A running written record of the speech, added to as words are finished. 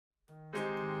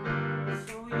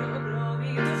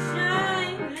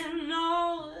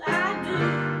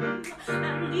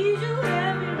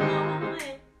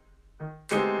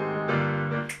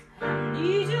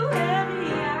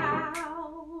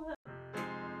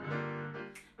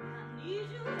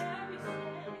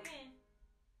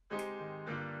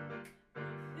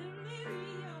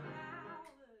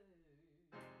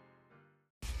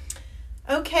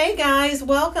Okay, guys,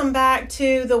 welcome back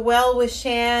to The Well with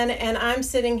Shan, and I'm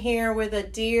sitting here with a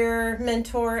dear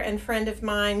mentor and friend of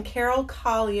mine, Carol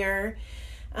Collier.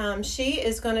 She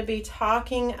is going to be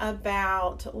talking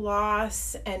about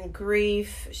loss and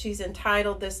grief. She's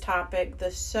entitled this topic,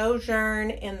 The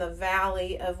Sojourn in the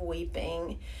Valley of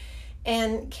Weeping.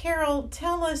 And Carol,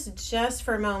 tell us just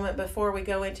for a moment before we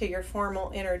go into your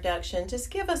formal introduction, just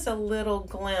give us a little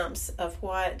glimpse of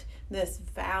what this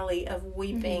Valley of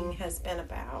Weeping has been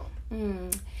about.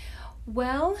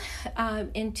 Well,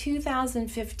 in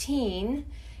 2015,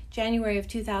 January of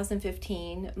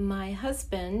 2015, my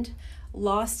husband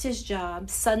lost his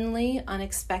job suddenly,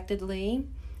 unexpectedly.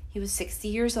 He was 60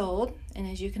 years old, and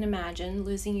as you can imagine,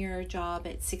 losing your job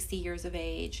at 60 years of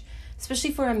age,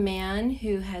 especially for a man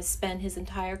who has spent his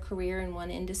entire career in one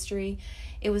industry,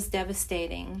 it was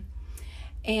devastating.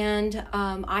 And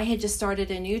I had just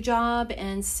started a new job,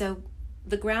 and so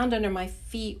the ground under my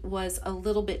feet was a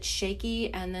little bit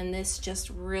shaky, and then this just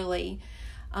really,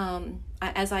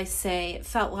 as I say, it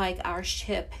felt like our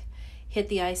ship hit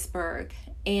the iceberg.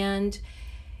 And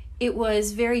it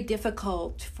was very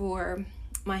difficult for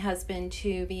my husband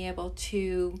to be able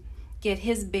to get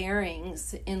his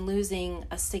bearings in losing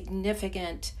a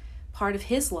significant part of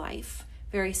his life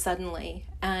very suddenly.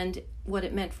 And what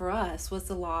it meant for us was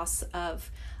the loss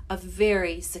of a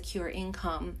very secure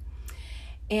income.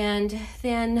 And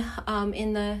then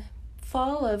in the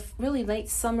fall of really late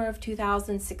summer of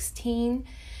 2016,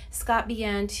 Scott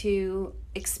began to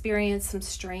experience some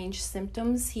strange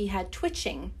symptoms. He had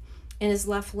twitching in his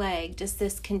left leg, just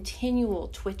this continual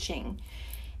twitching.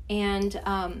 And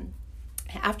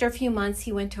after a few months,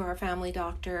 he went to our family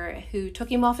doctor, who took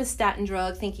him off his statin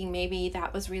drug, thinking maybe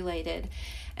that was related.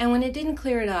 And when it didn't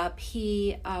clear it up,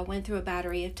 he went through a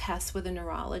battery of tests with a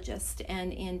neurologist.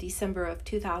 And in December of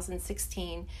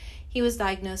 2016, he was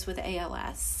diagnosed with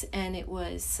ALS, and it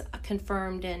was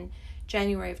confirmed in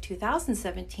January of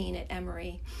 2017 at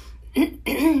Emory.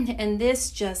 And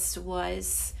this just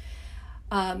was,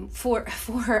 for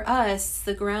us,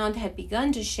 the ground had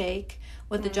begun to shake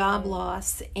with the job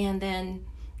loss, and then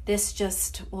this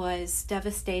just was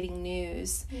devastating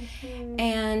news.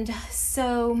 And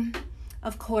so,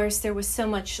 of course, there was so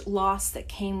much loss that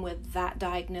came with that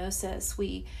diagnosis.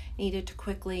 We needed to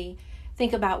quickly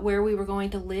think about where we were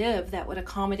going to live that would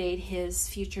accommodate his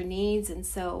future needs, and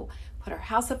so put our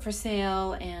house up for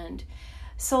sale and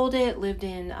sold it, lived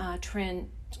in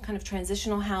kind of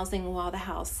transitional housing while the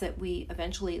house that we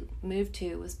eventually moved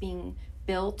to was being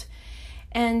built.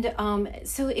 And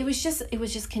so it was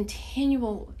just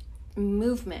continual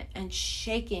movement and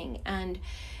shaking, and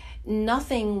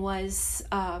nothing was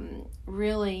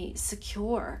really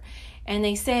secure. And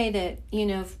they say that,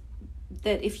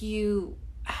 that if you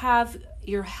have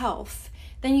your health,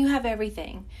 then you have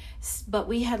everything. But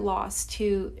we had lost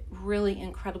two really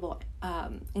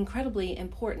incredibly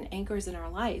important anchors in our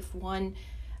life. One,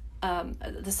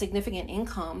 the significant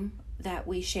income that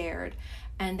we shared,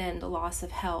 and then the loss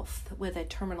of health with a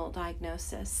terminal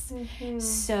diagnosis.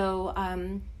 So,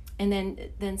 and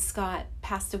then Scott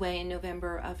passed away in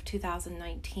November of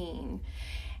 2019.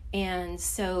 And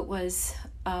so it was,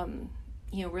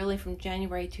 really from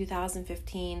January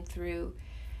 2015 through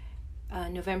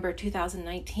November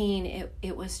 2019,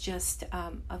 it was just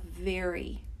a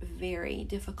very, very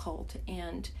difficult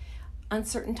and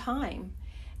uncertain time.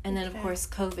 And then, of course,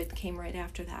 COVID came right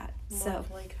after that.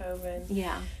 Lovely COVID.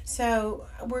 Yeah. So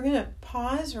we're going to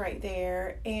pause right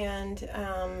there, and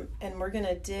we're going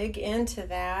to dig into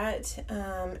that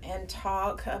and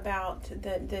talk about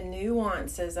the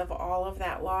nuances of all of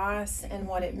that loss and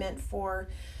what it meant for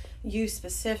you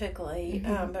specifically,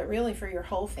 but really for your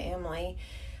whole family.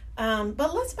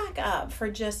 But let's back up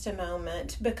for just a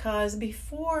moment, because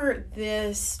before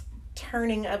this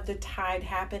turning of the tide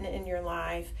happened in your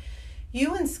life,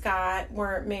 you and Scott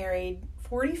were married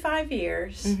 45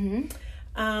 years.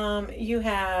 You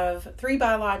have 3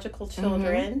 biological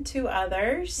children, 2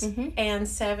 others, and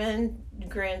 7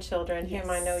 grandchildren whom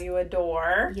I know you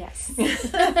adore. Yes.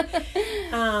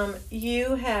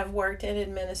 You have worked in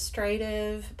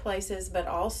administrative places, but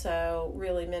also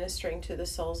really ministering to the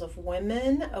souls of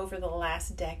women over the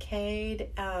last decade.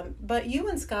 But you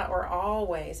and Scott were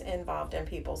always involved in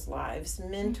people's lives,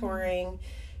 mentoring,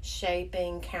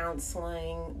 shaping,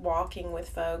 counseling, walking with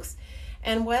folks.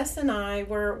 And Wes and I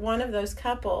were one of those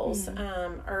couples.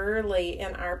 Early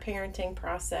in our parenting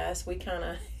process, we kind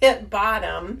of hit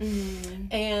bottom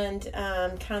and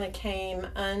kind of came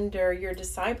under your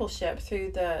discipleship through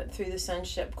the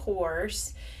sonship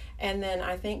course, and then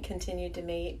I think continued to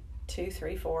meet 2,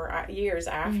 3, 4 years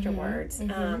afterwards,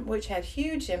 which had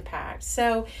huge impact.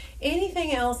 So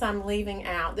anything else I'm leaving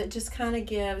out that just kind of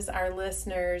gives our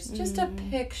listeners just a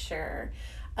picture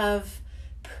of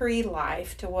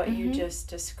pre-life to what you just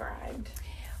described?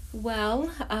 Well,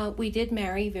 we did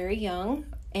marry very young,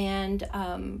 and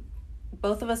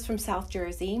both of us from South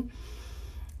Jersey.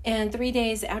 And 3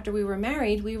 days after we were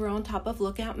married, we were on top of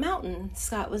Lookout Mountain.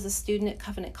 Scott was a student at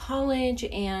Covenant College,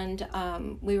 and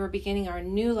we were beginning our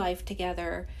new life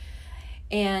together.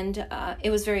 And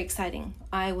it was very exciting.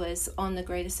 I was on the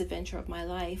greatest adventure of my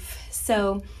life.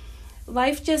 So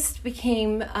life just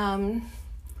became,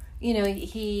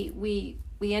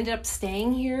 we ended up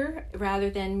staying here rather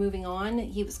than moving on.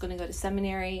 He was going to go to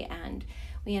seminary, and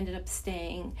we ended up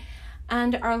staying.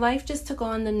 And our life just took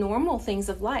on the normal things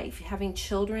of life, having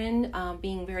children,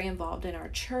 being very involved in our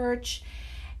church.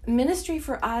 Ministry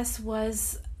for us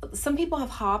was, some people have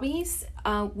hobbies.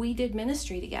 We did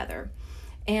ministry together.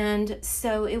 And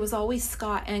so it was always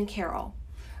Scott and Carol.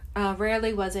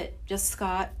 Rarely was it just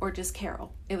Scott or just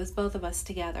Carol. It was both of us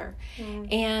together.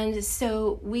 And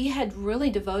so we had really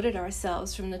devoted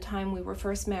ourselves from the time we were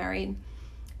first married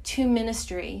to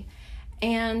ministry.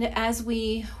 And as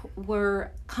we were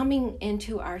coming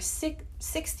into our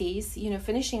 60s,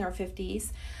 finishing our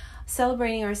 50s,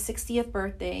 celebrating our 60th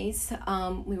birthdays,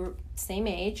 we were same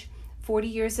age, 40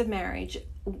 years of marriage,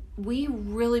 we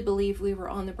really believed we were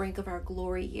on the brink of our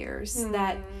glory years.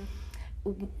 That,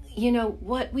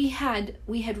 what we had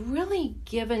really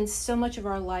given so much of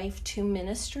our life to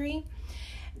ministry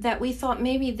that we thought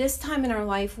maybe this time in our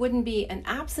life wouldn't be an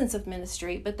absence of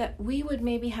ministry, but that we would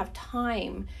maybe have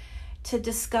time to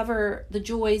discover the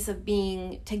joys of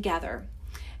being together,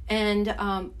 and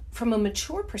from a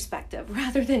mature perspective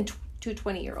rather than two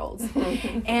 20-year-olds.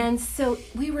 And so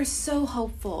we were so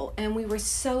hopeful, and we were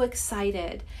so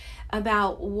excited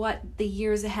about what the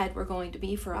years ahead were going to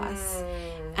be for us.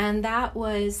 And that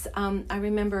was, I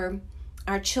remember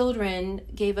our children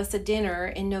gave us a dinner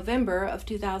in November of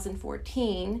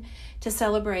 2014 to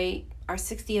celebrate our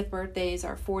 60th birthdays,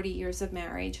 our 40 years of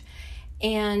marriage.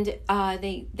 And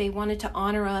they wanted to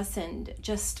honor us and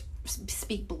just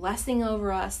speak blessing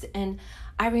over us. And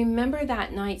I remember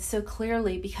that night so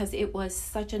clearly because it was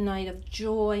such a night of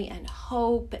joy and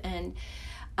hope. And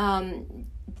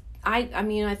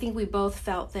I think we both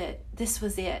felt that this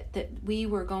was it, that we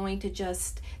were going to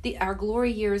our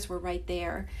glory years were right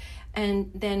there.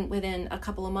 And then within a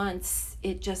couple of months,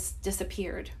 it just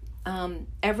disappeared.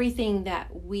 Everything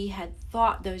that we had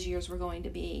thought those years were going to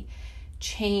be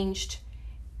changed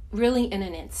really in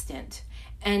an instant.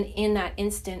 And in that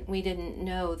instant, we didn't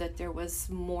know that there was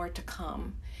more to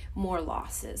come, more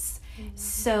losses.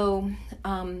 So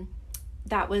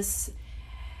that was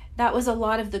a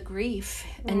lot of the grief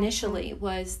initially,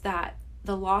 was that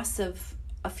the loss of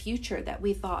a future that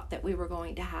we thought that we were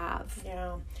going to have.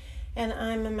 Yeah. And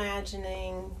I'm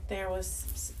imagining there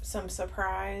was some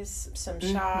surprise, some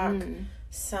shock,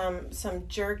 some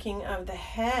jerking of the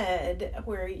head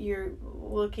where you're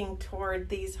looking toward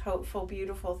these hopeful,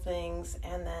 beautiful things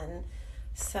and then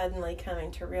suddenly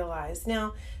coming to realize.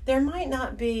 Now, there might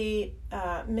not be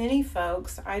many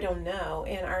folks, I don't know,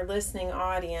 in our listening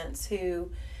audience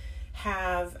who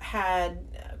have had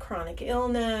chronic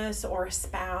illness or a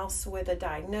spouse with a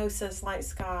diagnosis like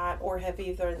Scott, or have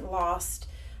either lost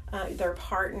their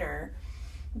partner.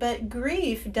 But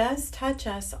grief does touch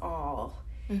us all.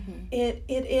 It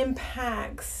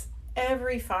impacts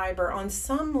every fiber on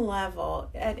some level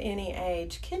at any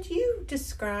age. Could you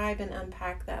describe and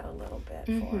unpack that a little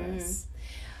bit for us?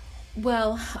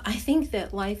 Well, I think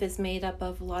that life is made up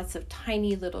of lots of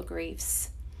tiny little griefs.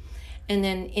 And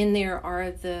then in there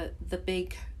are the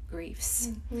big griefs.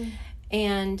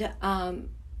 And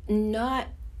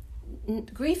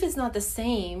grief is not the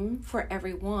same for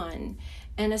everyone.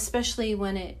 And especially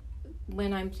when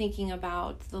I'm thinking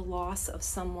about the loss of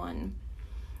someone,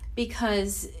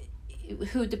 because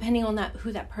depending on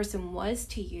who that person was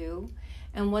to you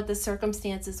and what the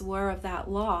circumstances were of that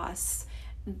loss,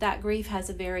 that grief has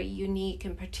a very unique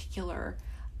and particular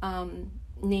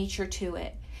nature to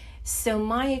it. So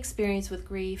my experience with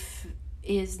grief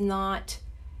is not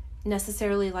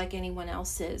necessarily like anyone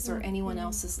else's or anyone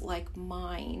else's like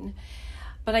mine.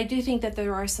 But I do think that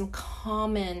there are some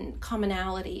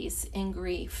commonalities in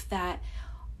grief that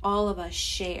all of us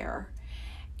share.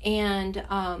 And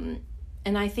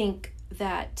I think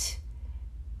that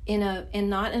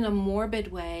not in a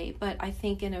morbid way, but I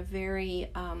think in a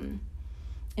very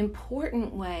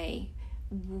important way,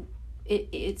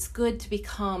 it's good to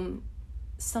become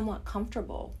somewhat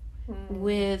comfortable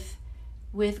with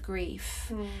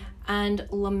grief and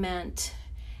lament,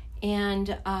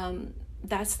 and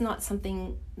that's not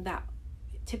something that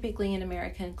typically in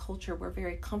American culture we're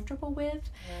very comfortable with.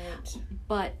 Right.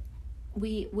 But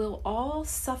we will all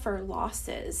suffer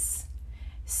losses,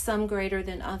 some greater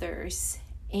than others,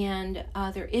 and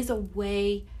there is a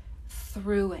way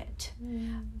through it.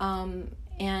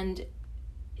 And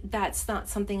that's not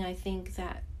something I think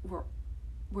that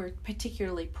we're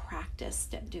particularly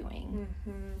practiced at doing.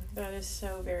 That is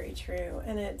so very true.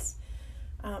 And it's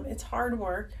hard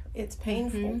work. It's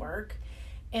painful work.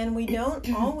 And we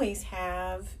don't always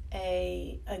have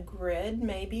a grid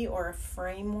maybe, or a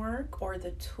framework, or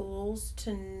the tools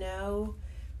to know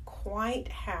quite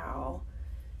how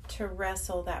to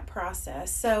wrestle that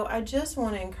process. So I just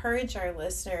want to encourage our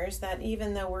listeners that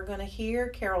even though we're going to hear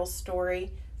Carol's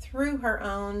story through her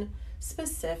own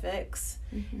specifics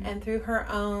and through her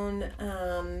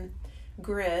own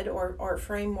grid or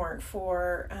framework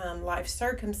for life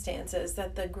circumstances,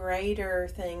 that the greater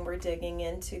thing we're digging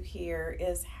into here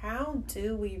is how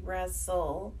do we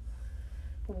wrestle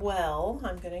well,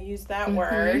 I'm going to use that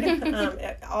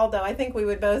word, although I think we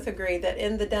would both agree that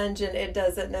in the dungeon it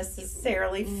doesn't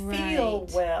necessarily feel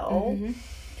well,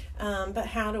 but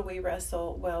how do we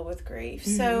wrestle well with grief?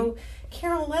 So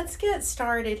Carol, let's get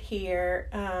started here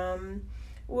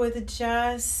with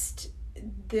just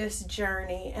this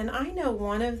journey. And I know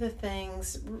one of the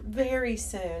things very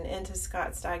soon into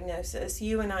Scott's diagnosis,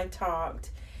 you and I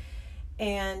talked,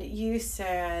 and you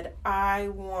said, I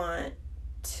want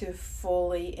to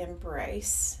fully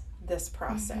embrace this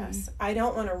process. I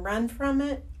don't want to run from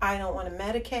it. I don't want to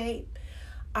medicate.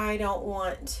 I don't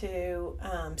want to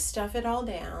stuff it all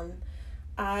down.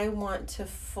 I want to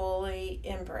fully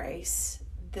embrace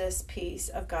this piece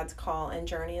of God's call and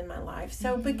journey in my life.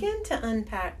 So begin to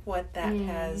unpack what that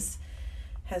has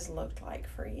looked like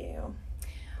for you.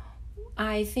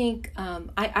 I think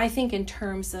I think in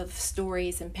terms of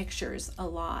stories and pictures a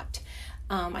lot.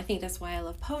 I think that's why I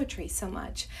love poetry so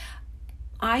much.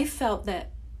 I felt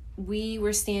that we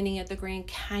were standing at the Grand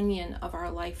Canyon of our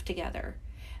life together,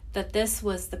 that this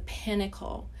was the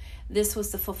pinnacle. This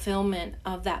was the fulfillment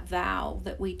of that vow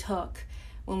that we took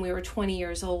when we were 20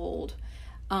 years old,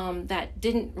 that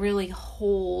didn't really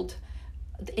hold.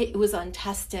 It was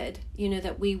untested,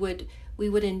 that we would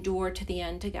endure to the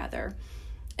end together.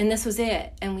 And this was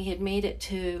it, and we had made it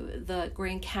to the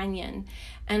Grand Canyon.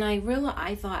 And I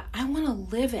thought, I want to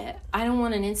live it. I don't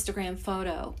want an Instagram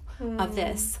photo of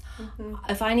this.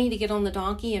 If I need to get on the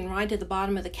donkey and ride to the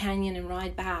bottom of the canyon and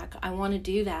ride back, I want to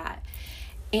do that.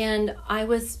 And I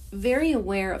was very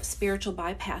aware of spiritual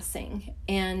bypassing,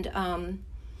 and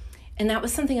that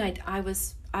was something I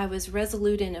was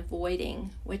resolute in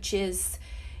avoiding, which is,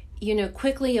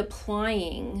 quickly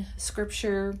applying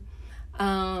scripture,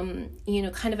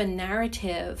 kind of a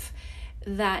narrative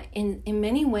that in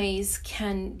many ways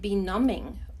can be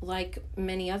numbing, like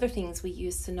many other things we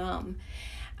use to numb.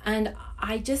 And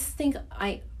I just think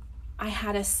I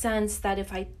had a sense that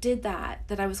if I did that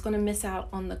I was going to miss out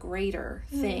on the greater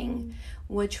thing,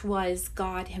 which was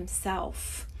God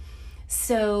himself.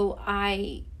 So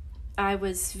I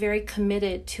was very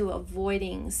committed to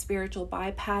avoiding spiritual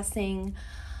bypassing.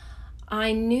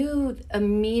 I knew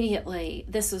immediately,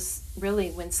 this was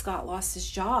really when Scott lost his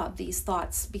job, these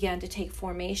thoughts began to take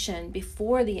formation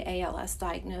before the ALS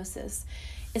diagnosis,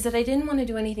 is that I didn't want to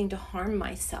do anything to harm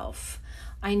myself.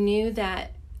 I knew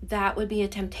that would be a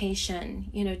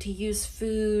temptation, to use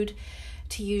food,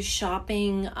 to use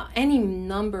shopping, any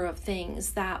number of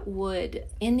things that would,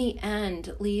 in the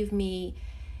end, leave me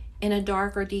in a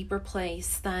darker, deeper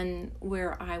place than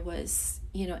where I was,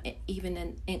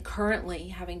 even in currently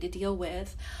having to deal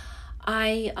with.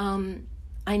 I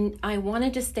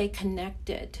wanted to stay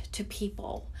connected to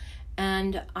people,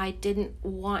 and I didn't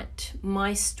want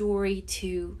my story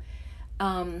to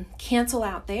cancel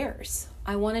out theirs.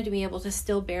 I wanted to be able to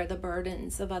still bear the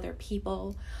burdens of other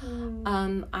people.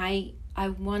 I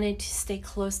wanted to stay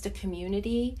close to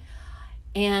community,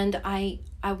 and I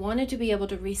wanted to be able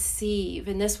to receive,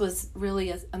 and this was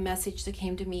really a message that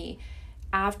came to me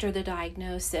after the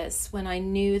diagnosis, when I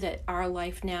knew that our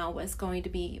life now was going to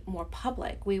be more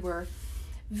public. We were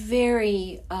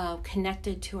very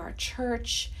connected to our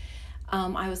church.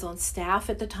 I was on staff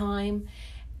at the time,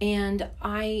 and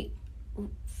I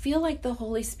feel like the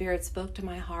Holy Spirit spoke to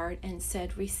my heart and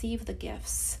said, receive the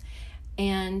gifts.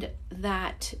 And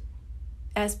that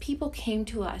as people came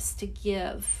to us to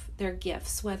give their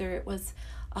gifts, whether it was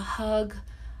a hug,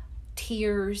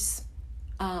 tears,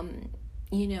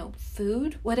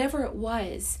 food, whatever it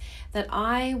was, that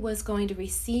I was going to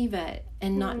receive it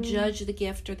and not judge the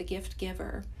gift or the gift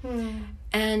giver.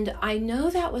 And I know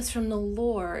that was from the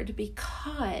Lord,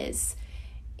 because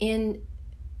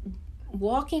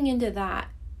walking into that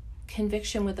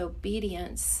conviction with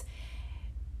obedience,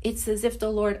 it's as if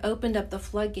the Lord opened up the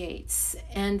floodgates,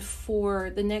 and for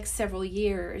the next several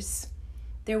years,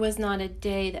 there was not a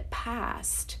day that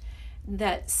passed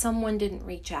that someone didn't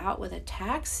reach out with a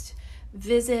text,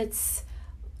 visits,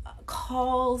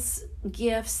 calls,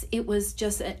 gifts. It was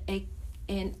just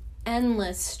an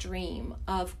endless stream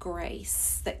of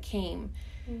grace that came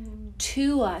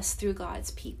to us through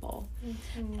God's people.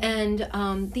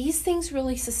 And these things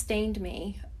really sustained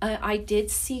me. I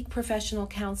did seek professional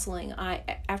counseling.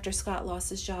 After Scott lost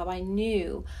his job, I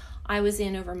knew I was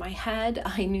in over my head.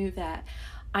 I knew that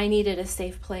I needed a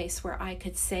safe place where I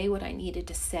could say what I needed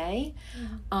to say.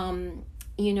 And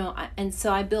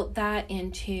so I built that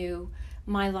into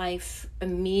my life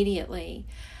immediately.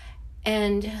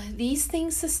 And these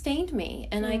things sustained me.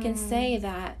 And I can say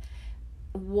that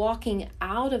walking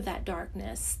out of that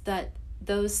darkness, that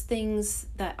those things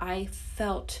that I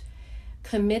felt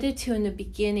committed to in the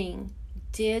beginning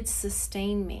did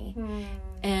sustain me,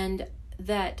 and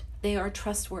that they are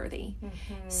trustworthy.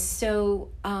 So,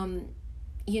 I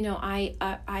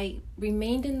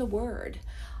remained in the Word,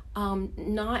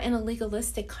 not in a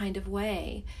legalistic kind of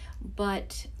way,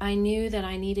 but I knew that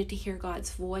I needed to hear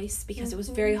God's voice, because it was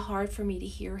very hard for me to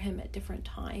hear Him at different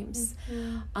times.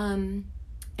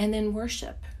 And then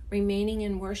worship, remaining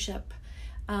in worship,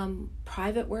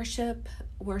 private worship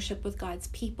with God's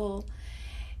people.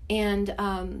 And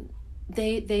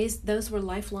those were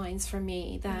lifelines for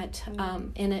me, that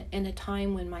in a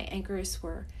time when my anchors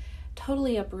were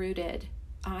totally uprooted,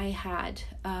 I had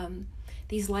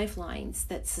these lifelines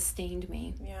that sustained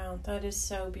me. Yeah, that is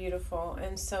so beautiful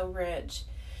and so rich.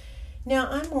 Now,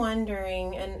 I'm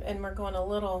wondering, and we're going a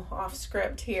little off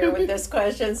script here with this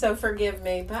question, so forgive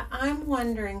me, but I'm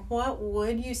wondering, what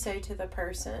would you say to the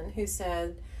person who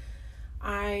said,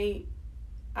 I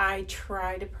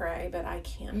try to pray, but I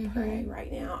can't pray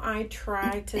right now. I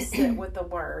try to sit with the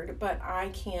Word, but I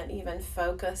can't even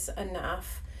focus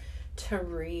enough to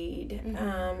read.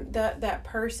 That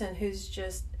person who's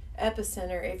just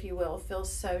epicenter, if you will,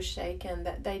 feels so shaken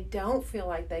that they don't feel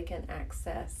like they can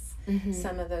access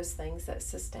some of those things that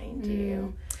sustained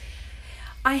you.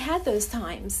 I had those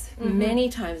times, many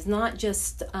times, not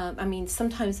just,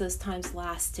 sometimes those times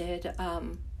lasted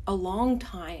a long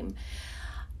time.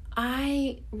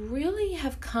 I really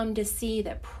have come to see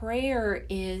that prayer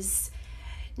is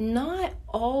not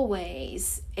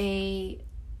always a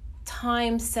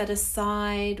time set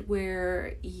aside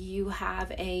where you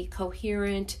have a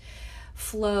coherent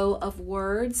flow of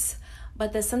words,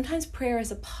 but that sometimes prayer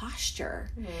is a posture.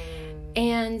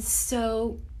 And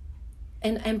so,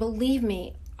 and believe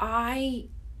me, I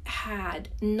had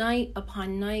night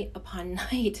upon night upon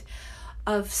night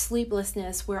of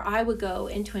sleeplessness where I would go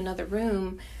into another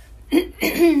room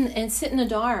and sit in the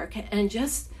dark and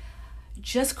just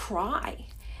cry.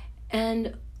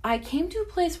 And I came to a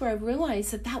place where I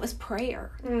realized that was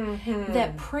prayer.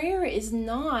 That prayer is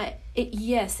not, it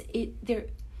is,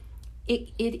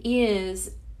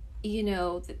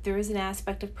 there is an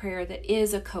aspect of prayer that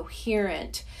is a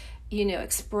coherent,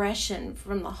 expression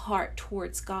from the heart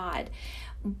towards God.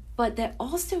 But that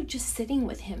also just sitting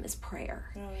with Him is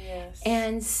prayer. Oh, yes.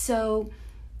 And so,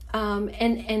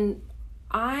 and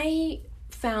I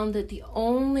found that the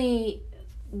only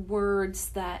words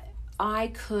that I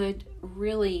could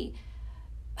really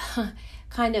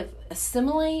kind of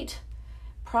assimilate,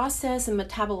 process, and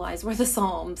metabolize were the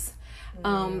Psalms.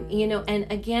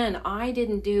 And again, I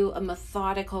didn't do a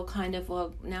methodical kind of,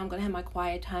 well, now I'm going to have my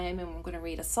quiet time and I'm going to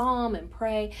read a psalm and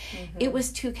pray. It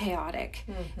was too chaotic.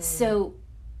 So,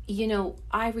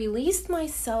 I released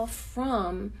myself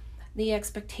from the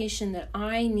expectation that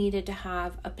I needed to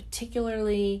have a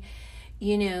particularly,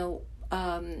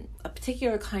 a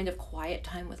particular kind of quiet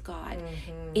time with God.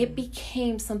 It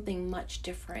became something much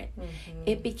different.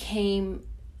 It became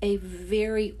a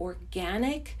very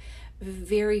organic,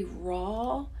 very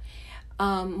raw,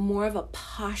 more of a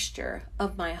posture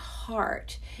of my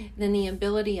heart than the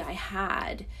ability I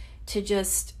had to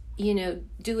just,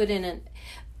 do it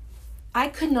I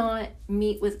could not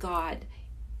meet with God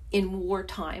in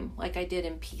wartime like I did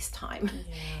in peacetime.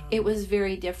 It was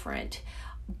very different.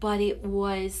 But it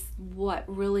was what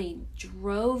really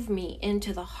drove me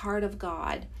into the heart of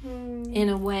God in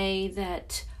a way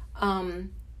that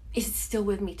is still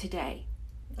with me today.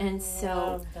 And so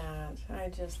love that. I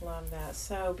just love that.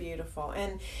 So beautiful.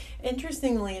 And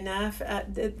interestingly enough,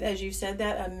 as you said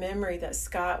that, a memory that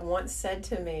Scott once said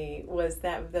to me was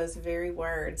that those very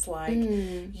words, like,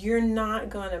 you're not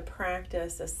going to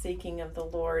practice a seeking of the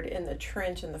Lord in the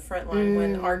trench in the front line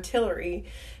when artillery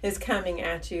is coming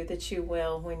at you, that you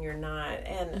will when you're not.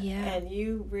 And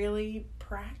you really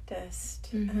practiced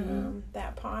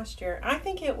that posture. I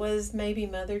think it was maybe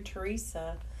Mother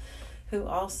Teresa who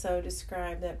also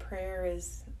described that prayer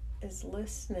is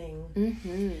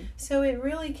listening. So it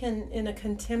really can, in a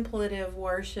contemplative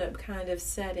worship kind of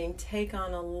setting, take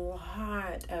on a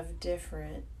lot of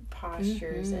different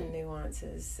postures and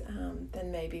nuances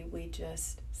than maybe we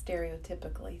just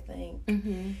stereotypically think.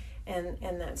 And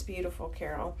that's beautiful,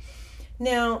 Carol.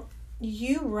 Now,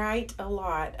 you write a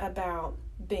lot about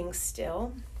being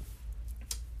still,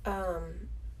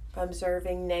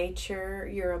 observing nature.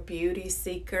 You're a beauty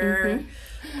seeker.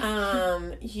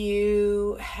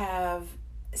 You have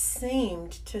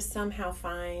seemed to somehow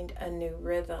find a new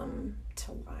rhythm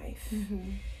to life.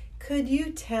 Could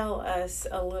you tell us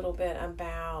a little bit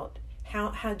about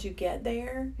how'd you get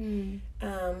there?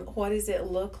 What does it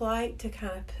look like to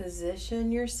kind of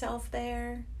position yourself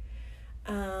there?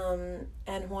 And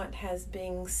what has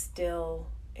being still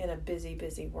in a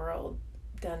busy world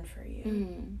done for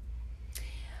you?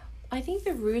 I think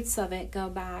the roots of it go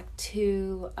back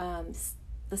to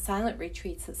the silent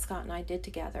retreats that Scott and I did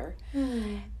together.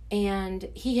 And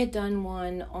he had done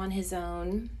one on his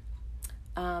own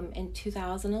in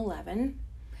 2011,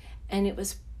 and it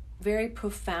was very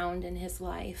profound in his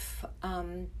life.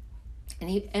 And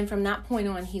from that point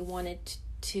on, he wanted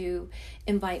to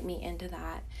invite me into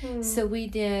that. So we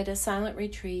did a silent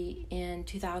retreat in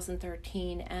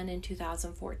 2013 and in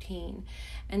 2014,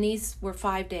 and these were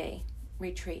 5-day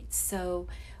retreats. So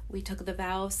we took the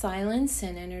vow of silence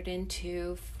and entered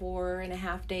into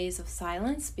 4.5 days of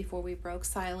silence before we broke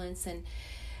silence, and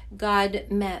God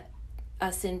met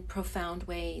us in profound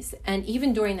ways. And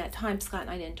even during that time, Scott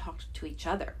and I didn't talk to each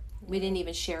other. We didn't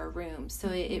even share a room. So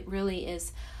it really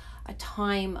is a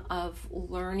time of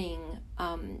learning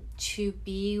to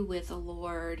be with the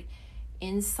Lord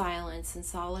in silence and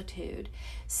solitude.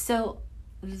 So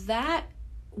that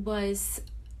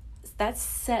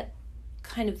set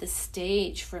kind of the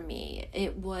stage for me.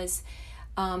 It was,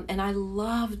 and I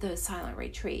loved those silent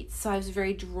retreats, so I was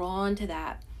very drawn to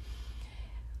that.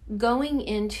 Going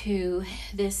into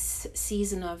this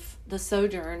season of the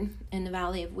Sojourn in the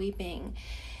Valley of Weeping,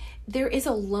 there is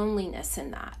a loneliness in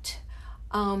that.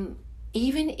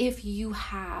 Even if you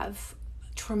have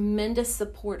tremendous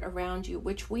support around you,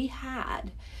 which we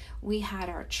had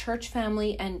our church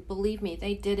family, and believe me,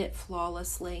 they did it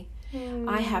flawlessly.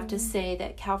 I have to say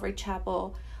that Calvary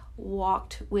Chapel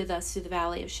walked with us through the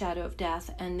Valley of Shadow of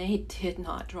Death, and they did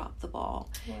not drop the ball.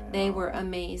 Wow. They were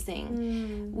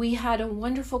amazing. We had a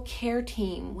wonderful care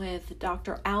team with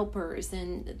Dr. Alpers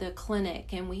in the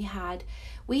clinic, and we had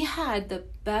the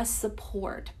best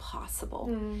support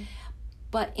possible.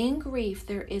 But in grief,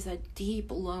 there is a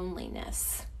deep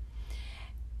loneliness.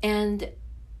 And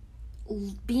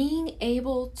being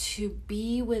able to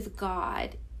be with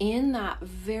God in that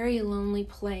very lonely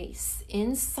place,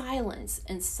 in silence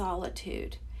and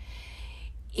solitude,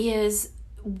 is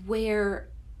where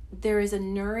there is a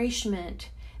nourishment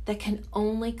that can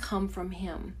only come from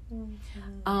Him.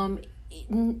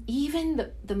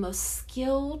 Even the most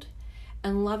skilled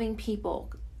and loving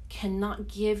people cannot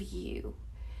give you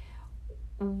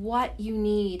what you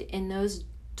need in those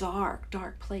dark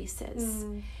places.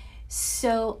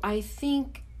 So I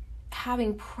think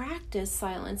having practiced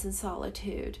silence and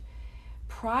solitude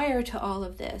prior to all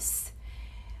of this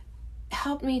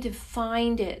helped me to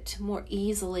find it more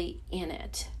easily in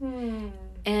it.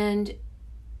 And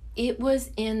it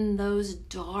was in those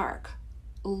dark,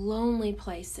 lonely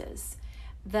places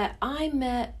that I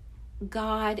met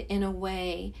God in a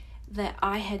way that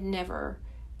I had never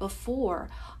before.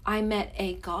 I met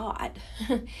a God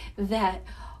that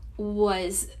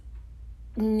was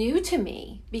new to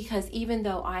me, because even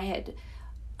though I had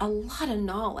a lot of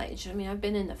knowledge, I mean, I've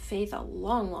been in the faith a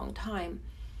long time,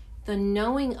 the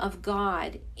knowing of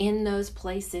God in those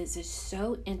places is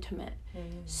so intimate,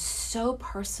 so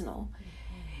personal.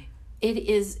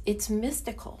 It's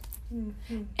mystical.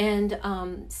 And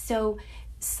so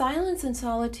silence and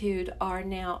solitude are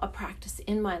now a practice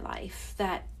in my life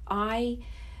that I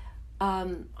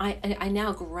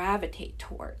now gravitate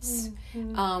towards.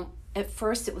 At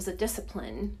first it was a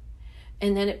discipline,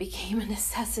 and then it became a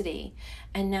necessity,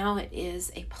 and now it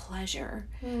is a pleasure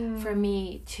for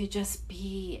me to just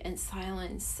be in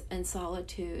silence and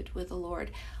solitude with the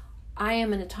Lord. I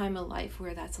am in a time of life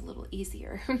where that's a little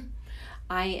easier.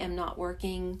 I am not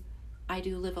working. I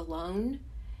do live alone,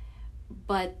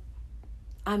 but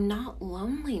I'm not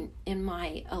lonely in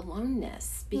my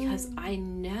aloneness because I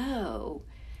know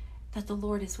that the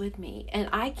Lord is with me, and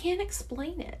I can't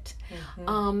explain it.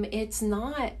 It's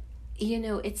not,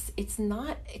 it's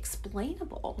not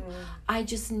explainable. I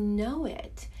just know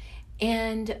it.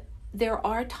 And there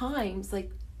are times,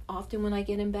 like often when I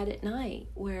get in bed at night,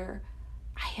 where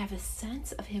I have a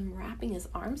sense of him wrapping his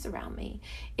arms around me.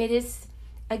 It is,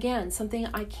 again, something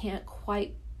I can't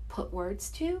quite put words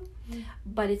to,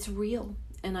 but it's real,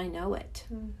 and I know it.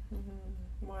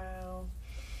 Wow.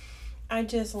 I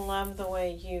just love the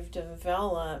way you've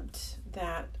developed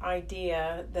that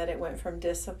idea that it went from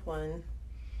discipline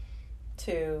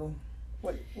to,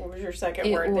 what was your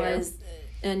second word there? It was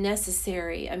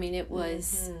necessary. I mean, it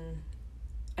was,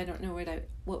 I don't know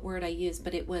what word I used,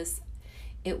 but it was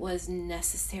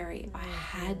necessary. I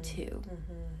had to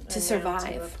survive.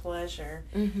 To a pleasure.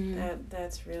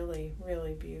 That's really,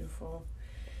 really beautiful.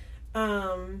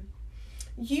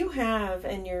 You have,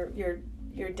 and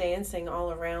you're dancing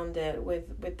all around it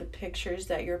with the pictures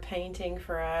that you're painting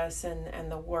for us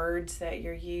and the words that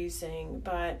you're using,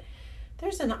 but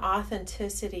there's an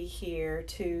authenticity here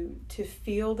to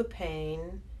feel the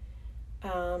pain,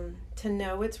 to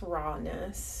know its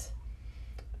rawness,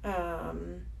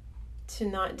 to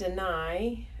not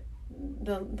deny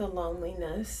the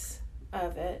loneliness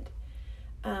of it,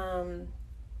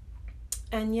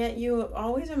 and yet you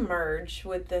always emerge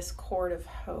with this cord of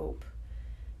hope,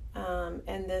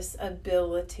 and this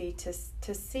ability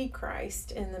to see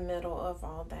Christ in the middle of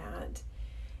all that.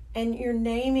 And you're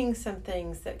naming some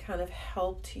things that kind of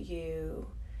helped you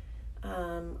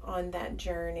on that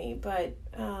journey. But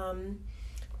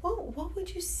what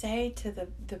would you say to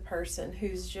the person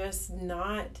who's just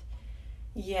not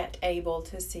yet able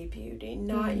to see beauty,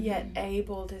 not yet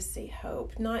able to see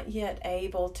hope, not yet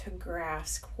able to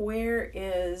grasp where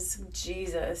is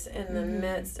Jesus in the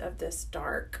midst of this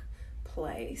dark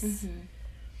place?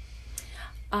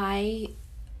 I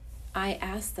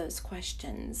asked those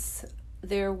questions.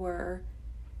 There were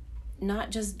not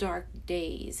just dark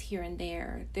days here and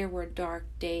there. There were dark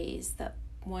days that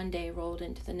one day rolled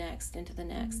into the next, into the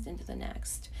next, into the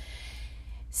next.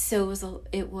 So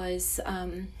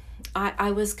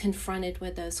I was confronted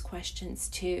with those questions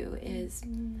too. Is,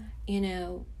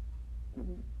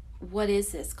 what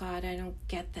is this, God? I don't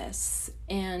get this.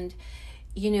 And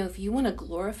if you want to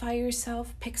glorify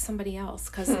yourself, pick somebody else.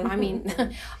 Because, I mean,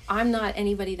 I'm not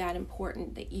anybody that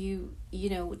important that you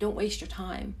don't waste your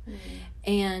time.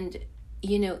 And,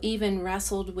 even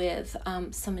wrestled with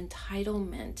some sense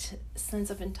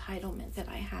of entitlement that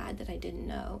I had that I didn't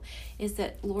know. Is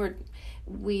that, Lord,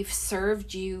 we've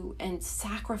served you and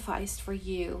sacrificed for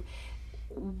you.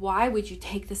 Why would you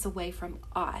take this away from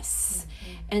us?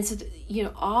 And so,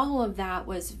 all of that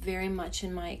was very much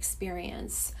in my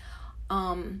experience.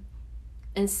 And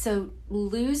so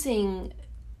losing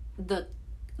the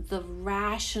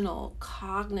rational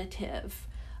cognitive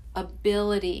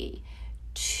ability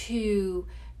to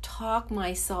talk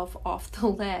myself off the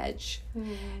ledge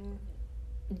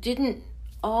didn't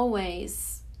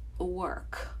always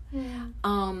work.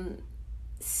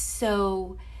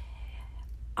 So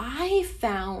I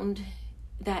found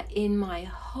that in my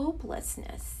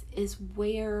hopelessness is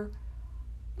where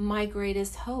my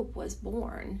greatest hope was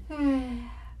born,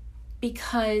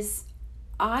 because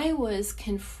I was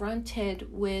confronted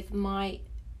with my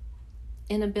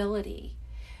inability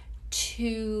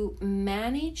to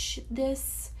manage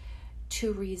this,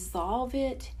 to resolve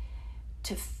it,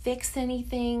 to fix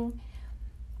anything.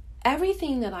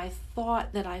 Everything that I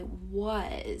thought that I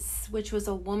was, which was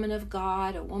a woman of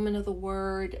God, a woman of the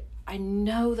Word, I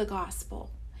know the gospel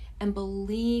and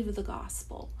believe the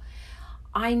gospel.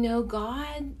 I know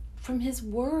God from His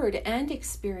Word and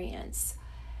experience.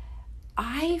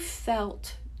 I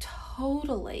felt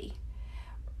totally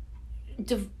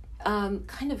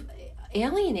kind of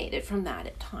alienated from that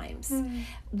at times,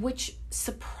 which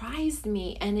surprised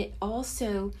me, and it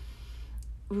also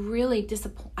really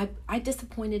I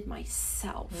disappointed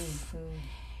myself.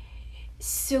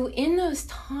 So in those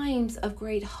times of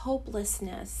great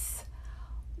hopelessness,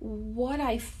 what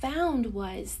I found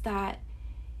was that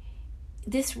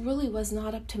this really was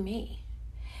not up to me,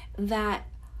 that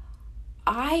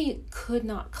I could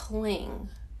not cling.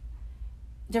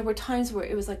 There were times where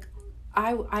it was like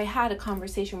I had a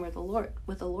conversation with the Lord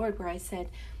where I said,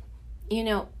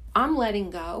 I'm letting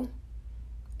go,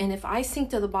 and if I sink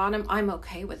to the bottom, I'm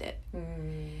okay with it.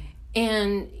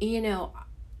 And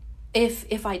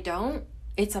if I don't,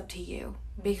 it's up to you,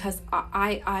 because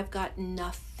I've got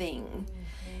nothing.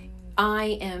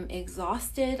 I am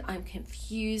exhausted. I'm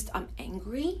confused. I'm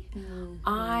angry.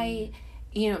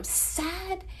 I'm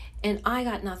sad, and I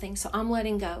got nothing. So I'm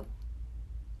letting go.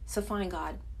 So fine,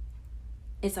 God,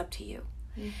 it's up to you.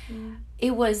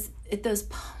 It was at those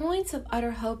points of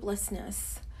utter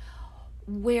hopelessness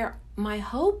where my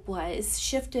hope was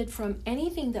shifted from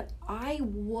anything that I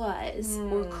was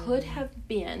or could have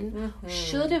been,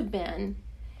 should have been,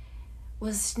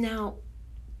 was now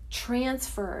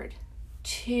transferred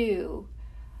to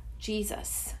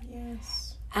Jesus.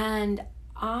 Yes. And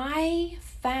I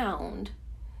found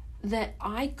that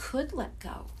I could let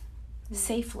go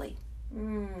safely.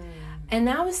 And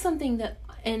that was something that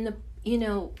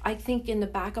I think in the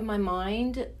back of my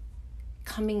mind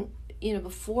coming,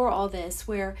 before all this,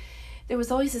 where there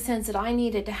was always a sense that I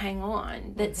needed to hang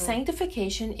on, that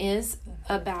sanctification is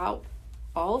about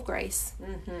all of grace.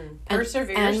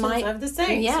 Perseverance of the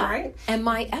saints, right? And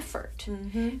my effort.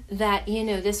 That,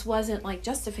 this wasn't like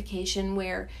justification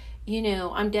where,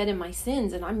 I'm dead in my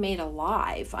sins and I'm made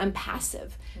alive. I'm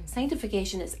passive.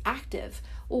 Sanctification is active.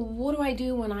 Well, what do I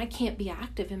do when I can't be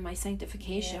active in my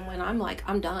sanctification? When I'm like,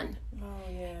 I'm done. Oh,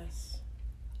 yes.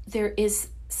 There is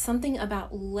something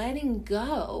about letting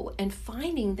go and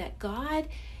finding that God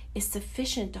is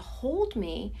sufficient to hold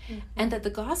me and that the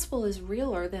gospel is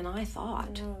realer than I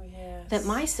thought. Oh, yes. That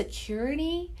my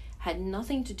security had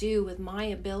nothing to do with my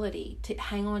ability to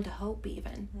hang on to hope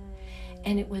even.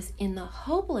 And it was in the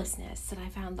hopelessness that I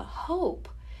found the hope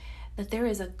that there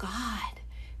is a God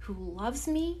who loves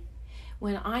me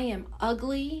when I am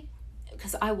ugly,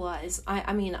 because I was. I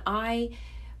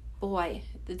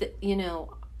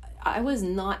was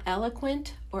not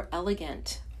eloquent or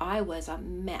elegant. I was a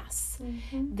mess.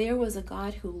 There was a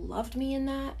God who loved me in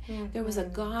that. There was a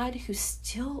God who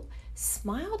still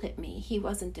smiled at me. He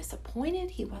wasn't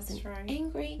disappointed. He wasn't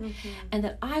angry. And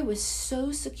that I was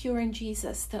so secure in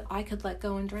Jesus that I could let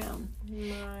go and drown.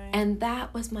 And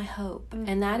that was my hope.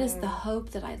 And that is the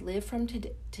hope that I live from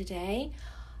today.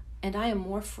 And I am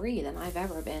more free than I've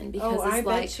ever been, because it's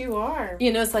bet you are.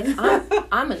 It's like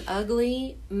I'm an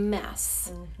ugly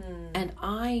mess, and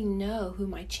I know who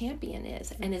my champion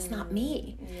is, and it's not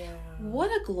me.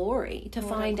 What a glory to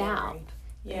find out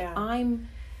that I'm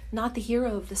not the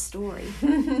hero of the story.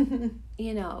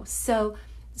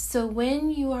 So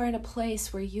when you are in a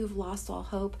place where you've lost all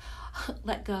hope,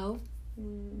 let go,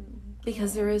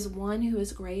 because there is one who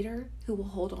is greater, who will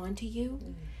hold on to you.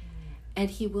 And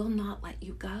he will not let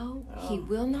you go. He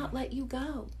will not let you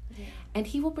go. And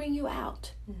he will bring you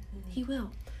out. He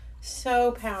will.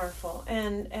 So powerful.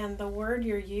 And the word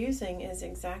you're using is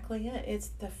exactly it. It's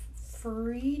the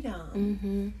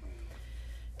freedom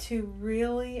to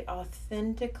really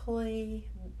authentically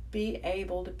be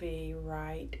able to be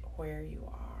right where you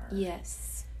are.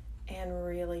 Yes. And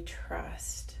really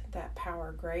trust that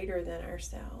power greater than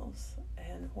ourselves.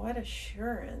 And what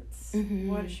assurance.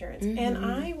 What assurance. And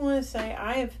I want to say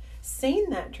I have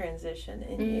seen that transition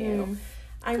in you.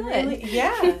 I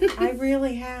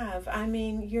really have. I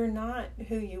mean, you're not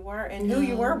who you were, and who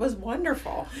you were was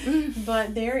wonderful.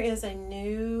 But there is a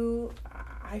new,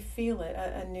 I feel it,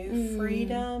 a new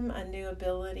freedom, a new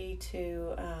ability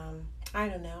to, I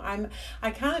don't know.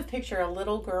 I kind of picture a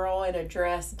little girl in a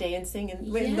dress dancing in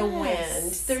the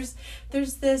wind.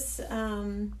 There's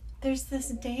this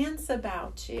dance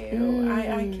about you.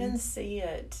 I can see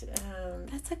it.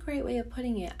 That's a great way of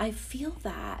putting it. I feel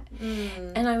that.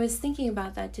 And I was thinking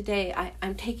about that today.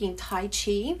 I'm taking Tai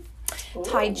Chi.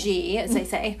 Tai Chi, as they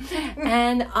say.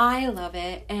 And I love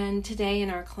it. And today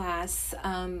in our class,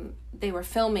 they were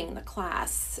filming the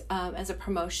class as a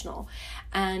promotional.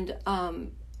 And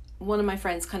one of my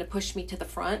friends kind of pushed me to the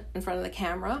front, in front of the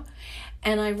camera.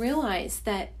 And I realized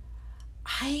that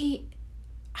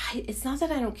it's not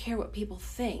that I don't care what people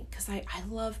think, because I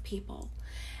love people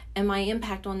and my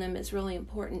impact on them is really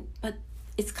important, but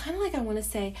it's kind of like I want to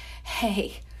say,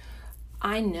 hey,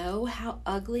 I know how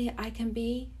ugly I can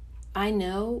be. I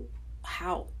know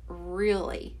how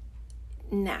really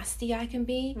nasty I can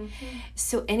be.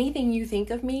 So anything you think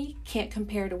of me can't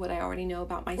compare to what I already know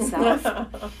about myself.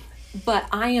 But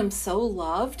I am so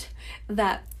loved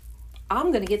that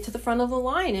I'm going to get to the front of the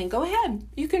line and go ahead.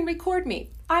 You can record me.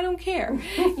 I don't care.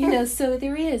 So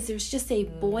there's just a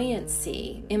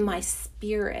buoyancy in my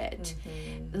spirit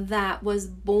that was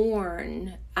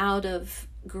born out of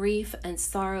grief and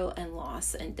sorrow and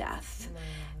loss and death.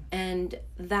 And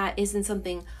that isn't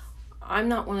something, I'm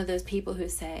not one of those people who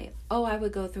say, I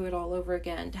would go through it all over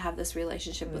again to have this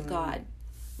relationship with God.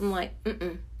 I'm like,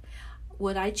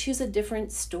 would I choose a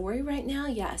different story right now?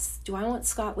 Yes. Do I want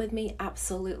Scott with me?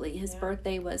 Absolutely. His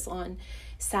birthday was on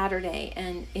Saturday,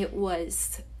 and it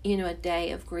was, a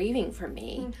day of grieving for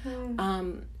me.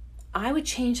 I would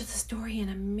change the story in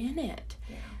a minute.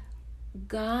 Yeah.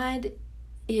 God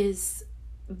is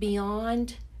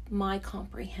beyond my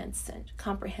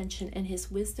comprehension, and his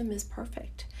wisdom is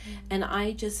perfect. And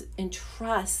I just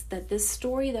entrust that this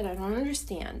story that I don't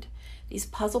understand, these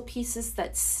puzzle pieces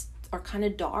that are kind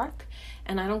of dark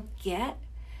and I don't get,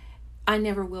 I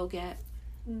never will get.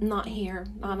 Not here,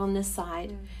 not on this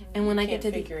side. And when I get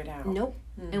to figure it out. Nope.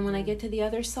 And when I get to the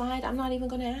other side, I'm not even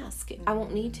going to ask. I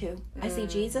won't need to. I see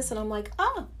Jesus and I'm like,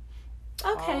 oh,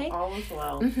 okay. All is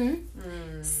well.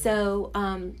 So,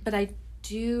 but I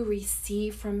do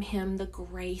receive from him the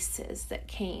graces that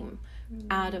came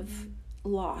out of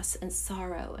loss and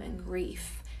sorrow and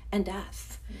grief and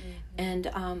death. And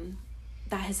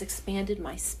that has expanded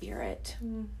my spirit.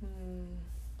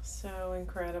 So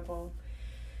incredible.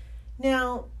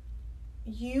 Now,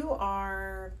 you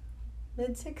are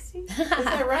mid-60s? Is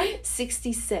that right?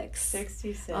 66.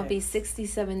 66. I'll be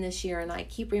 67 this year, and I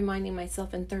keep reminding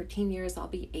myself in 13 years I'll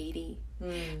be 80.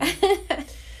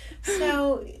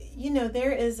 So,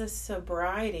 there is a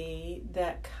sobriety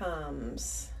that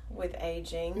comes with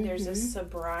aging. There's a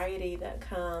sobriety that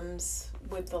comes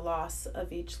with the loss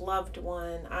of each loved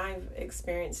one. I've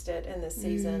experienced it in the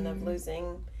season of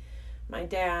losing my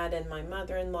dad and my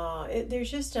mother-in-law. There's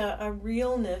just a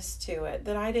realness to it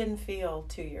that I didn't feel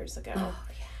 2 years ago.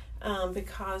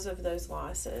 Because of those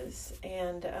losses.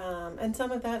 And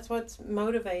some of that's what's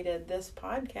motivated this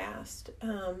podcast.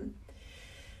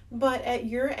 But at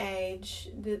your age,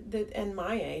 and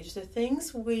my age, the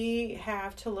things we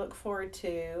have to look forward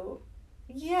to,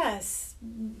 yes,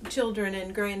 children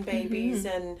and grandbabies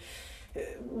and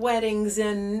weddings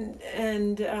and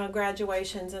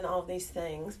graduations and all these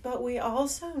things. But we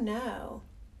also know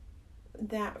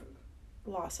that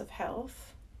loss of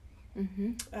health,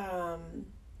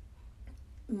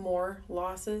 more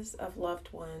losses of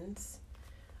loved ones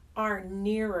are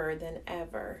nearer than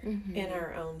ever in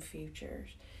our own futures.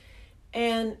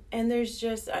 And there's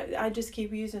just, I just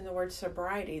keep using the word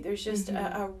sobriety. There's just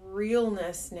a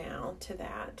realness now to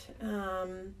that.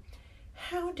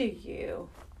 How do you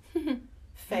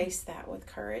face that with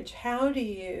courage? How do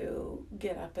you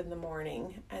get up in the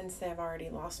morning and say, I've already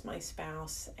lost my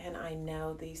spouse and I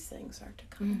know these things are to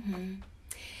come?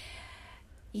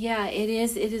 Yeah, it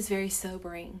is very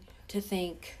sobering to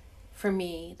think, for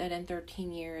me, that in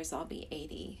 13 years I'll be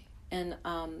 80, and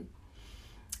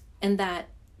that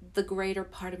the greater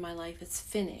part of my life is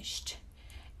finished,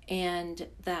 and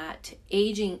that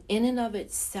aging in and of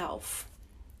itself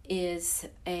is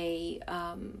it's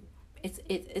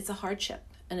a hardship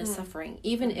and a suffering,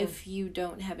 even if you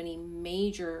don't have any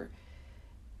major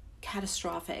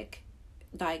catastrophic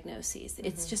diagnoses.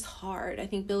 It's just hard. I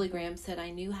think Billy Graham said, I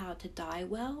knew how to die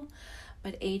well,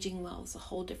 but aging well is a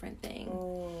whole different thing.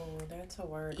 Oh, that's a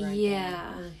word right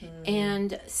there.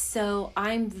 And so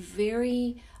I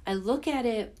look at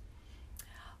it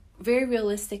very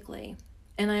realistically.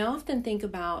 And I often think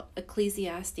about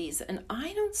Ecclesiastes, and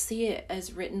I don't see it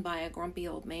as written by a grumpy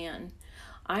old man.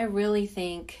 I really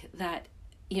think that,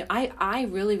 I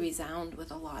really resound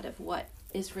with a lot of what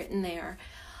is written there.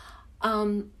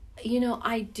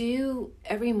 I do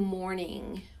every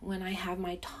morning when I have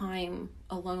my time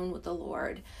alone with the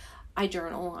Lord, I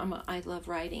journal. I love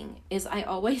writing. I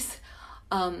always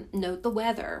note the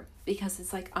weather, because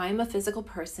it's like I'm a physical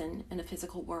person in a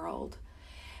physical world.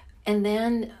 And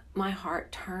then my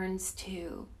heart turns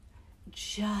to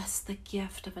just the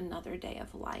gift of another day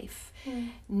of life.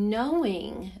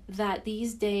 Knowing that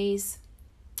these days,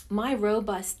 my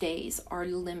robust days are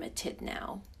limited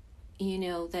now.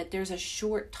 That there's a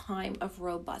short time of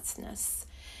robustness,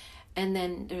 and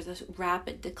then there's a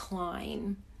rapid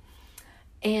decline.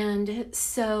 And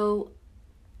so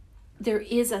there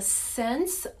is a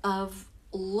sense of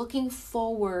looking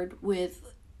forward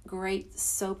with great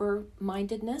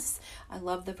sober-mindedness. I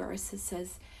love the verse that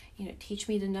says, teach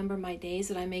me to number my days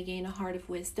that I may gain a heart of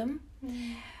wisdom.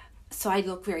 So I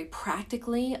look very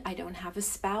practically. I don't have a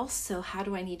spouse, so how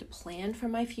do I need to plan for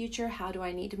my future? How do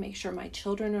I need to make sure my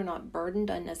children are not burdened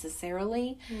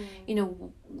unnecessarily?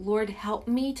 Lord, help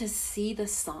me to see the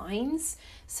signs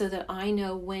so that I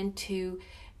know when to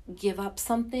give up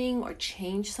something or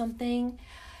change something.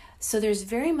 So there's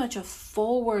very much a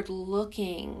forward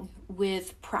looking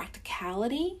with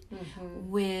practicality,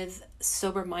 with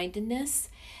sober-mindedness.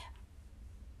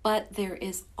 But there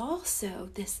is also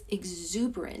this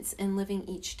exuberance in living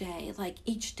each day. Like,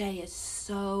 each day is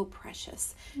so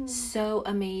precious, so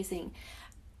amazing.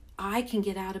 I can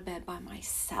get out of bed by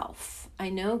myself. I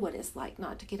know what it's like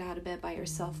not to get out of bed by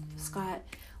yourself. Scott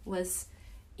was,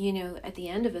 at the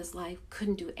end of his life,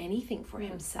 couldn't do anything for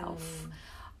himself.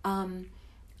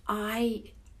 I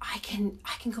can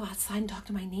go outside and talk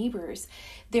to my neighbors.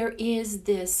 There is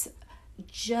this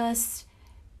just,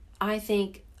 I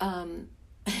think,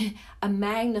 a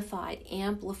magnified,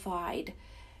 amplified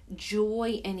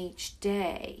joy in each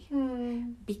day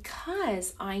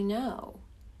because I know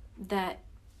that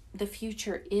the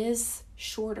future is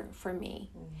shorter for me.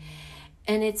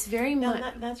 And it's very much...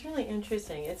 That's really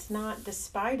interesting. It's not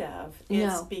despite of,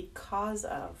 it's because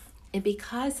of. And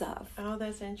because of. Oh,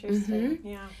 that's interesting.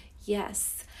 Yeah.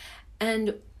 Yes.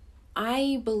 And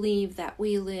I believe that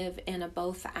we live in a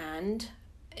both and.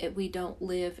 We don't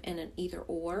live in an either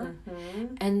or.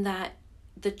 And that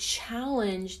the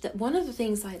challenge, that one of the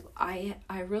things I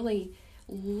really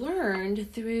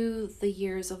learned through the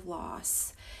years of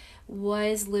loss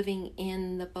was living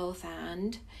in the both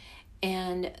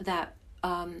and that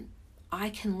I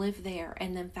can live there.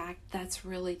 And in fact, that's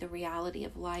really the reality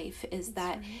of life, is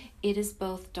that it is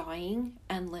both dying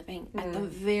and living at the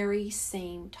very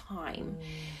same time.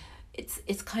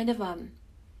 It's kind of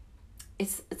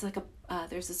it's like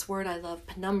there's this word I love,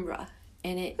 penumbra,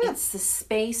 and it's the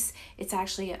space. It's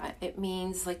actually it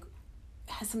means like,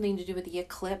 has something to do with the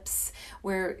eclipse,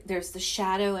 where there's the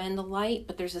shadow and the light,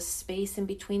 but there's a space in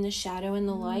between the shadow and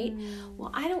the light.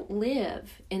 Well, I don't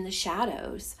live in the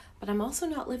shadows, but I'm also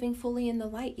not living fully in the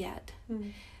light yet.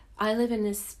 I live in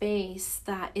this space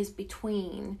that is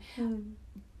between.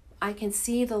 I can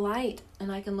see the light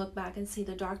and I can look back and see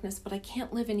the darkness, but I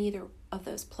can't live in either of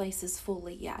those places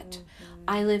fully yet.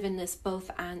 I live in this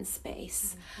both and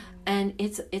space. And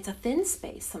it's a thin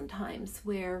space sometimes,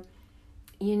 where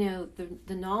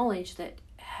the knowledge that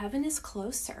heaven is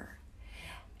closer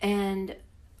and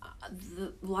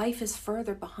the life is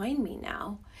further behind me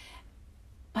now,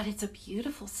 but it's a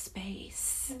beautiful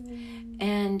space.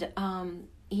 And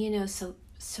so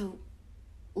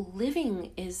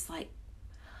living is like,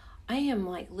 I am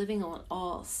like living on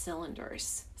all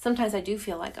cylinders. Sometimes I do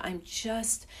feel like I'm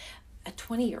just a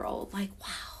 20-year-old, like,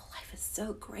 wow, life is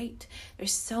so great.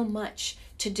 There's so much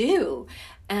to do,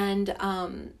 and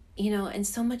and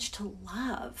so much to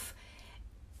love.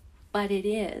 But it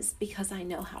is because I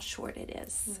know how short it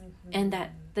is, and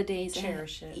that the days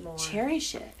cherish it more.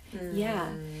 Cherish it,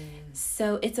 yeah.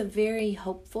 So it's a very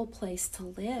hopeful place to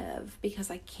live, because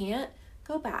I can't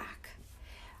go back.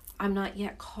 I'm not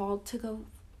yet called to go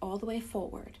all the way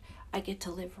forward. I get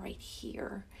to live right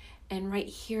here, and right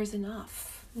here is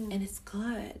enough, and it's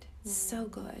good. It's so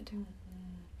good.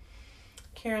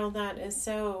 Carol, that is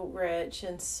so rich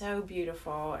and so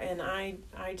beautiful, and I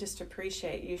just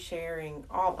appreciate you sharing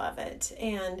all of it.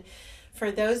 And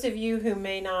for those of you who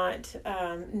may not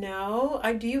know,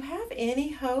 do you have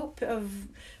any hope of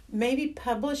maybe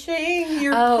publishing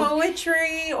your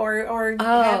poetry or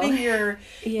having your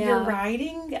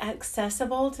writing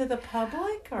accessible to the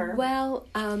public? Or well,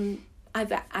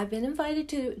 I've been invited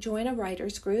to join a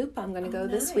writers group. I'm going to go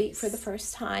this week for the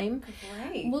first time.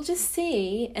 Great. We'll just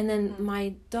see. And then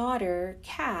my daughter,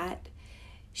 Kat,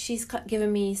 she's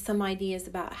given me some ideas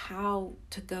about how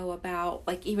to go about,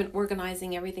 like, even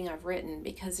organizing everything I've written,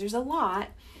 because there's a lot.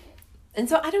 And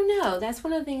so I don't know. That's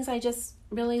one of the things I just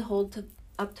really hold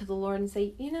up to the Lord and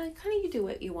say, kind of you do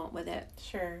what you want with it.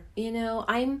 Sure.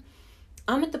 I'm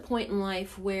at the point in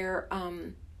life where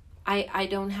I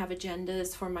don't have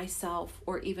agendas for myself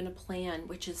or even a plan,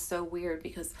 which is so weird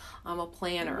because I'm a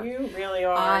planner. You really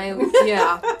are.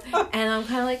 Yeah. And I'm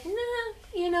kind of like, nah,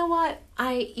 you know what?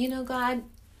 God,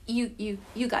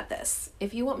 you got this.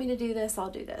 If you want me to do this,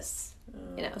 I'll do this.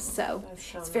 So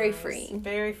it's very freeing.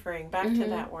 Very freeing. Back to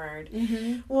that word.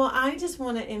 Well, I just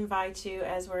want to invite you,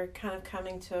 as we're kind of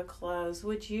coming to a close,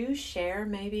 would you share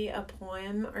maybe a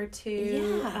poem or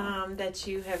two that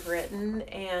you have written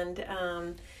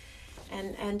and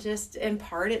just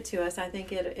impart it to us? I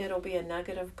think it'll be a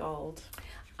nugget of gold.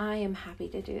 I am happy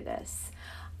to do this.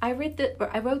 I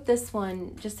wrote this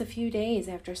one just a few days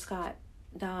after Scott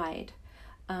died.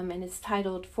 And it's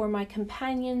titled, "For My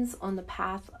Companions on the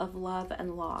Path of Love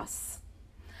and Loss."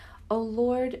 O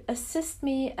Lord, assist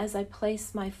me as I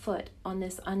place my foot on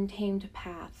this untamed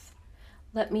path.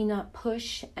 Let me not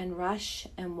push and rush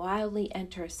and wildly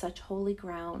enter such holy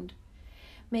ground.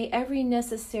 May every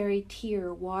necessary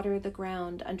tear water the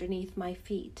ground underneath my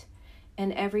feet,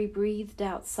 and every breathed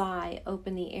out sigh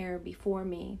open the air before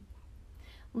me.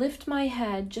 Lift my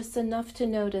head just enough to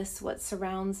notice what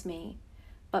surrounds me,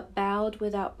 but bowed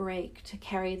without break to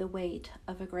carry the weight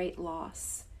of a great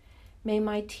loss. May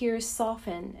my tears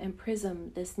soften and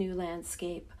prism this new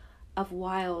landscape, of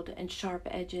wild and sharp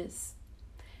edges.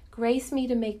 Grace me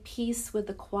to make peace with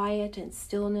the quiet and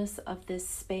stillness of this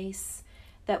space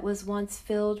that was once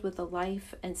filled with the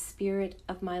life and spirit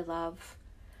of my love.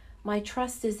 My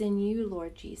trust is in you,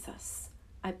 Lord Jesus.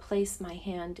 I place my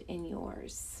hand in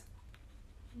yours.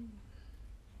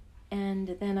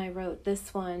 And then I wrote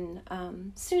this one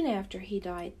soon after he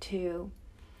died too.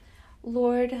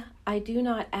 Lord, I do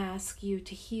not ask you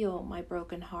to heal my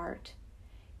broken heart.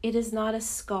 It is not a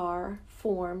scar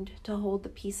formed to hold the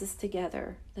pieces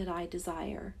together that I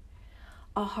desire.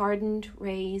 A hardened,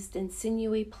 raised, and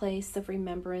sinewy place of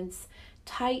remembrance,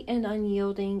 tight and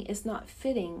unyielding, is not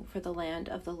fitting for the land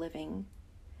of the living.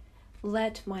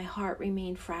 Let my heart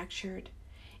remain fractured,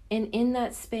 and in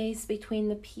that space between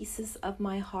the pieces of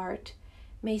my heart,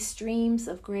 may streams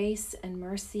of grace and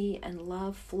mercy and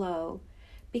love flow,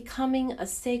 becoming a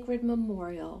sacred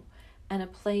memorial and a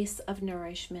place of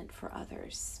nourishment for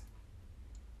others.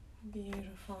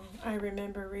 Beautiful. I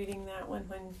remember reading that one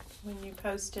when you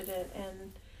posted it,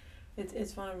 and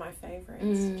it's one of my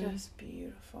favorites. Just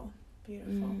beautiful,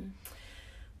 beautiful.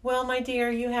 Well, my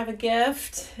dear, you have a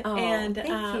gift, and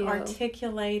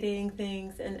articulating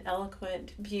things in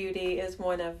eloquent beauty is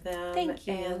one of them. Thank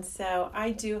you. And so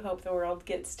I do hope the world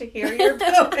gets to hear your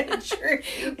poetry.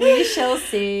 We shall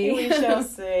see. We shall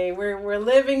see. We're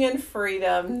living in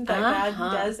freedom. That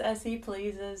God does as He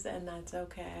pleases, and that's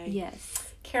okay. Yes.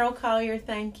 Carol Collier,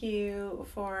 thank you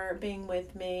for being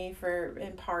with me, for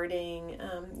imparting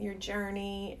your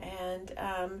journey, and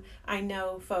I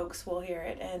know folks will hear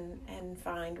it and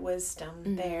find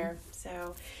wisdom there.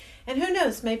 So, and who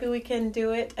knows, maybe we can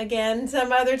do it again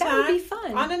some other time. That would be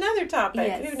fun. On another topic.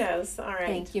 Yes. Who knows? All right.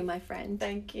 Thank you, my friend.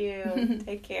 Thank you.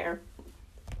 Take care.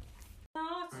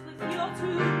 Thoughts with your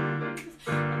truth.